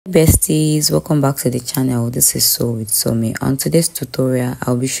Besties, welcome back to the channel. This is So with Somi. On today's tutorial,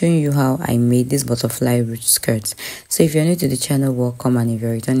 I'll be showing you how I made this butterfly ruched skirt. So if you're new to the channel, welcome, and if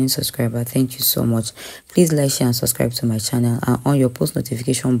you're a returning subscriber, thank you so much. Please like, share and subscribe to my channel and on your post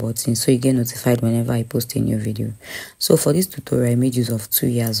notification button so you get notified whenever I post a new video. So for this tutorial, I made use of 2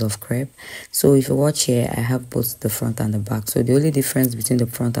 yards of crepe. So if you watch here, I have both the front and the back. So the only difference between the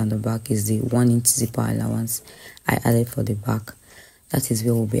front and the back is the 1-inch zipper allowance I added for the back. That is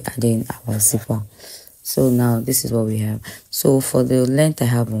where we'll be adding our zipper. So now this is what we have. So for the length I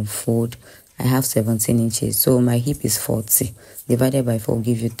have on fold, I have 17 inches. So my hip is 40 divided by 4 will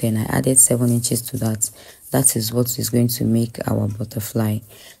give you 10. I added 7 inches to that. That is what is going to make our butterfly.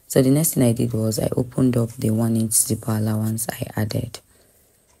 So the next thing I did was I opened up the 1-inch zipper allowance I added.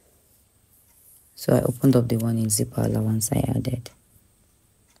 So I opened up the 1-inch zipper allowance I added.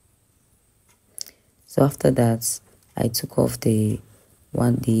 So after that, I took off the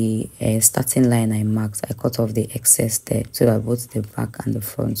starting line I marked. I cut off the excess there so that both the back and the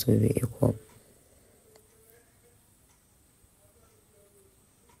front will be equal.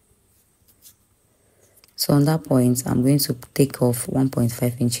 So on that point, I'm going to take off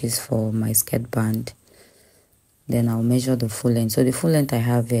 1.5 inches for my skirt band. Then I'll measure the full length. So the full length I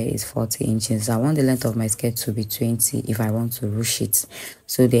have here is 40 inches. I want the length of my skirt to be 20 if I want to ruche it.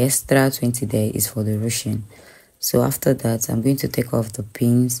 So the extra 20 there is for the ruching. So after that, I'm going to take off the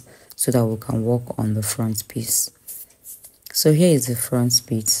pins so that we can work on the front piece. So here is the front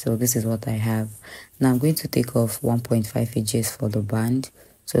piece. So this is what I have. Now I'm going to take off 1.5 inches for the band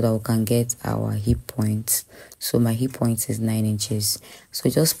so that we can get our hip point. So my hip point is 9 inches. So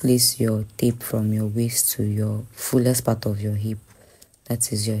just place your tape from your waist to your fullest part of your hip.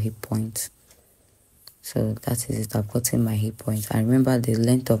 That is your hip point. So that is it. I've gotten my hip point. And remember, the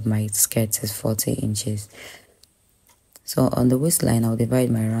length of my skirt is 40 inches. So on the waistline, I'll divide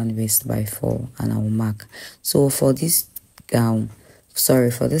my round waist by 4 and I'll mark. So for this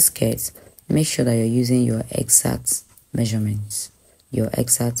for this skirt, make sure that you're using your exact measurements.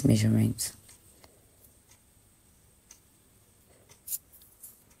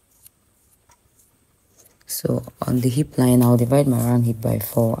 So on the hip line, I'll divide my round hip by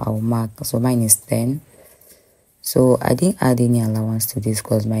 4. I'll mark. So mine is 10. So I didn't add any allowance to this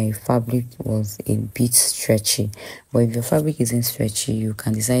because my fabric was a bit stretchy. But if your fabric isn't stretchy, you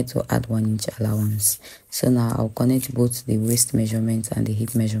can decide to add 1-inch allowance. So now I'll connect both the waist measurement and the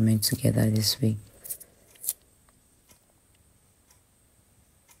hip measurement together this way.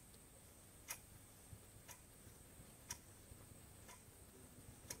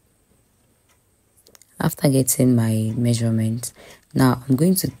 After getting my measurement, now I'm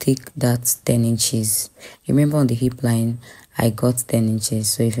going to take that 10 inches. Remember on the hip line, I got 10 inches.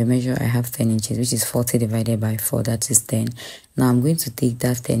 So if you measure, I have 10 inches, which is 40 divided by 4, that is 10. Now I'm going to take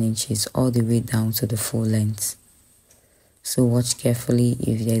that 10 inches all the way down to the full length. So watch carefully.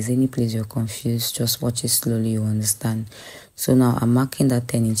 If there's any place you're confused, just watch it slowly, you understand. So now I'm marking that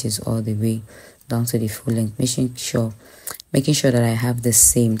 10 inches all the way down to the full length, making sure that I have the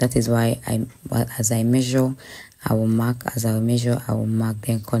same. That is why as I measure, I will mark. As I measure, I will mark,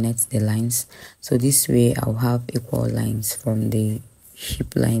 then connect the lines. So this way I'll have equal lines from the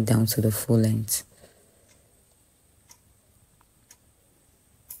hip line down to the full length.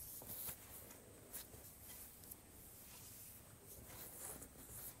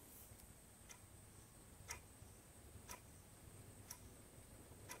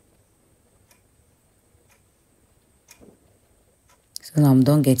 So now I'm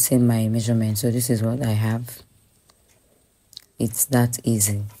done getting my measurement. So this is what I have. It's that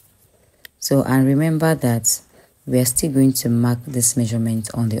easy. So, and remember that we are still going to mark this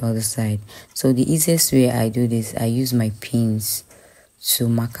measurement on the other side. So the easiest way I do this, I use my pins to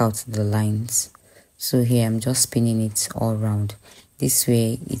mark out the lines. So here I'm just spinning it all around. This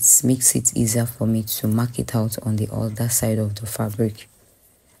way it makes it easier for me to mark it out on the other side of the fabric.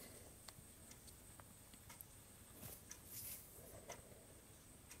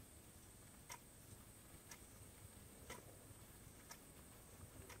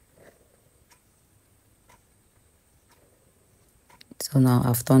 So now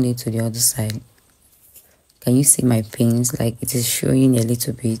I've turned it to the other side. Can you see my pins? Like it is showing a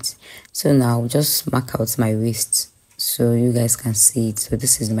little bit. So now I'll just mark out my waist so you guys can see it. So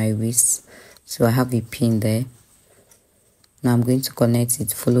this is my waist. So I have a pin there. Now I'm going to connect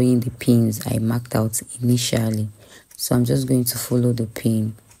it following the pins I marked out initially. So I'm just going to follow the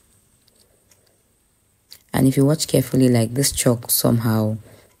pin. And if you watch carefully, like this chalk somehow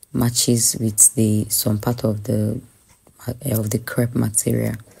matches with some part of the crepe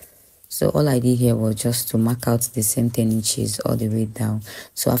material. So all I did here was just to mark out the same 10 inches all the way down.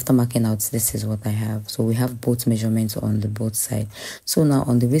 So after marking out, this is what I have. So we have both measurements on the both side. So now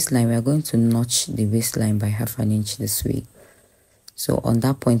on the waistline, we are going to notch the waistline by half an inch this way. So on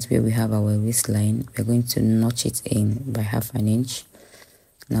that point where we have our waistline, we're going to notch it in by half an inch.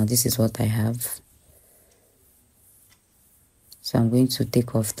 Now this is what I have. So I'm going to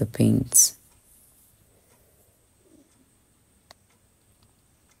take off the paint.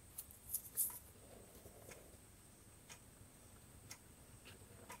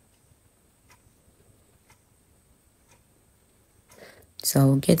 So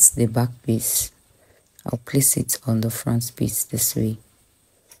I'll get the back piece. I'll place it on the front piece this way.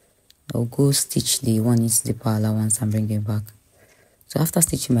 I'll go stitch the 1 inch zipper allowance and bring it back. So after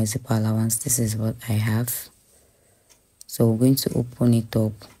stitching my zipper allowance, this is what I have. So we're going to open it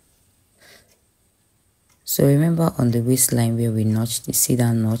up. So remember on the waistline where we notched, you see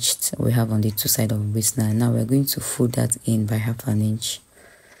that notched we have on the two sides of the waistline. Now we're going to fold that in by half an inch.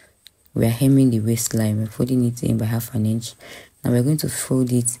 We are hemming the waistline, we're folding it in by half an inch. Now we're going to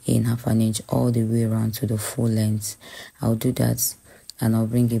fold it in half an inch all the way around to the full length. I'll do that and I'll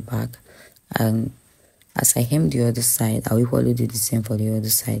bring it back. And as I hem the other side, I'll equally do the same for the other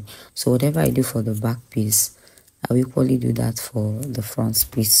side. So whatever I do for the back piece, I'll equally do that for the front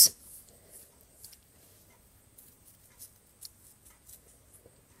piece.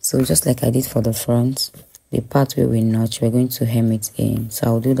 So just like I did for the front, the part where we notch, we're going to hem it in. So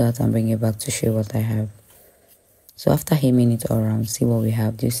I'll do that and bring it back to show you what I have. So after hemming it all around, see what we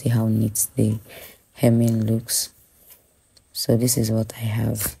have. Do you see how neat the hemming looks? So this is what I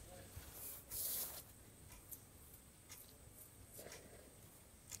have.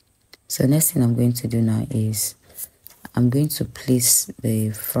 So next thing I'm going to do now is I'm going to place the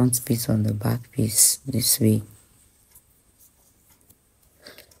front piece on the back piece this way,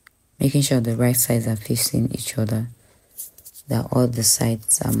 making sure the right sides are facing each other, that all the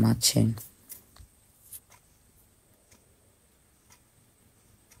sides are matching.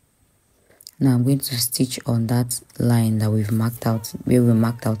 Now I'm going to stitch on that line that we've marked out, where we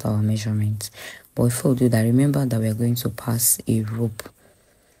marked out our measurements. But before we do that, remember that we're going to pass a rope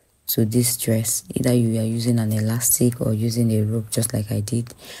to this dress. Either you are using an elastic or using a rope just like I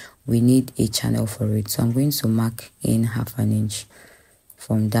did. We need a channel for it. So I'm going to mark in half an inch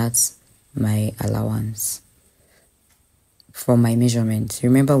from that, my allowance, from my measurement.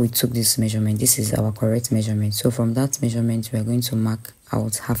 Remember we took this measurement. This is our correct measurement. So from that measurement, we are going to mark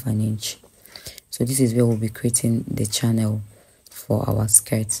out half an inch. So this is where we'll be creating the channel for our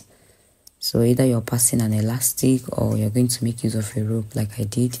skirt. So either you're passing an elastic or you're going to make use of a rope like I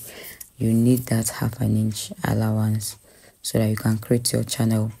did. You need that half an inch allowance so that you can create your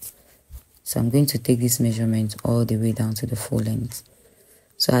channel. So I'm going to take this measurement all the way down to the full length.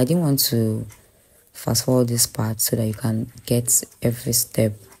 So I didn't want to fast forward this part so that you can get every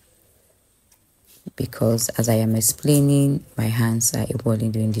step, because as I am explaining, my hands are equally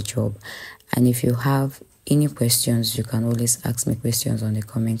doing the job. And if you have any questions, you can always ask me questions on the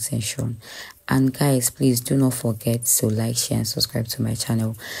comment section. And guys, please do not forget to like, share and subscribe to my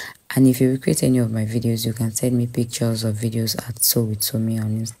channel. And if you recreate any of my videos, you can send me pictures or videos at Sew with Somi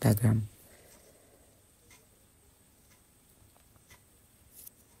on Instagram.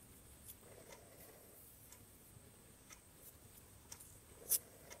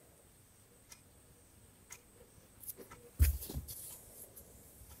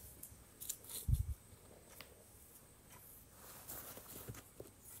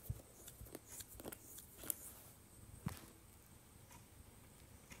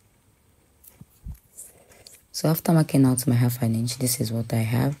 So after marking out my half an inch, this is what I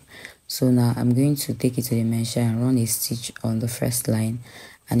have. So now I'm going to take it to the measure and run a stitch on the first line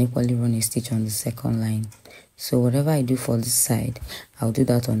and equally run a stitch on the second line. So whatever I do for this side, I'll do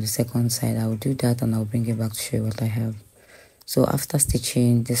that on the second side. I'll do that and I'll bring it back to show you what I have. So after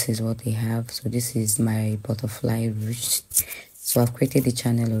stitching, this is what I have. So this is my butterfly ruched. So I've created the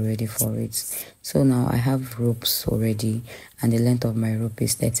channel already for it. So now I have ropes already and the length of my rope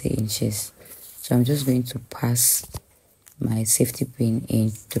is 30 inches. So I'm just going to pass my safety pin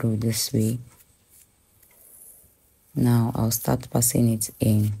in through this way. Now I'll start passing it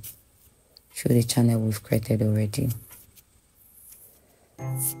in through the channel we've created already.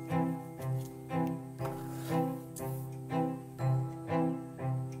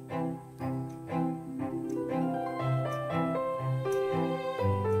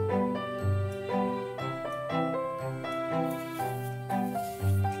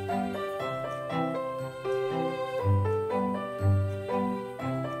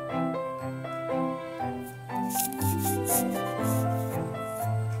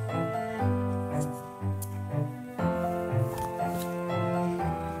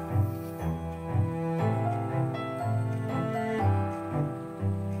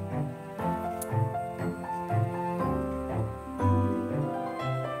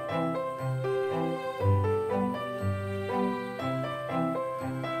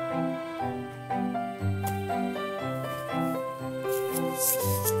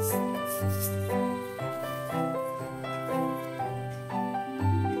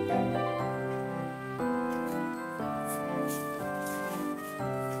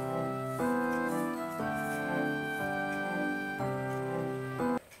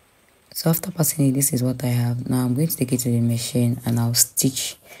 So after passing it, this is what I have. Now I'm going to take it to the machine and I'll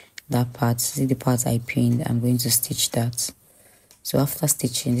stitch that part. See the part I pinned, I'm going to stitch that. So after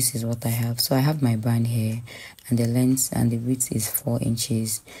stitching, this is what I have. So I have my band here, and the length and the width is 4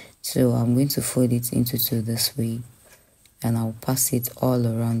 inches. So I'm going to fold it into 2 this way, and I'll pass it all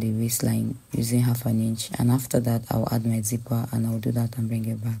around the waistline using 1/2 inch. And after that, I'll add my zipper and I'll do that and bring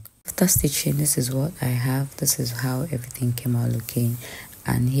it back. After stitching, this is what I have. This is how everything came out looking.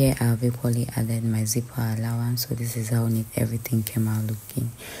 And here I've equally added my zipper allowance, so this is how neat everything came out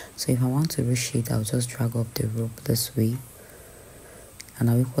looking. So if I want to ruche it, I'll just drag up the rope this way, and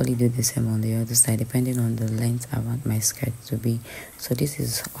I'll equally do the same on the other side depending on the length I want my skirt to be. So this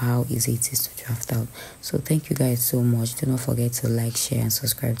is how easy it is to draft out. So thank you guys so much. Do not forget to like, share and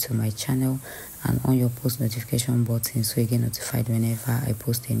subscribe to my channel, and on your post notification button so you get notified whenever I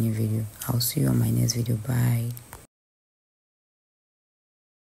post a new video. I'll see you on my next video. Bye.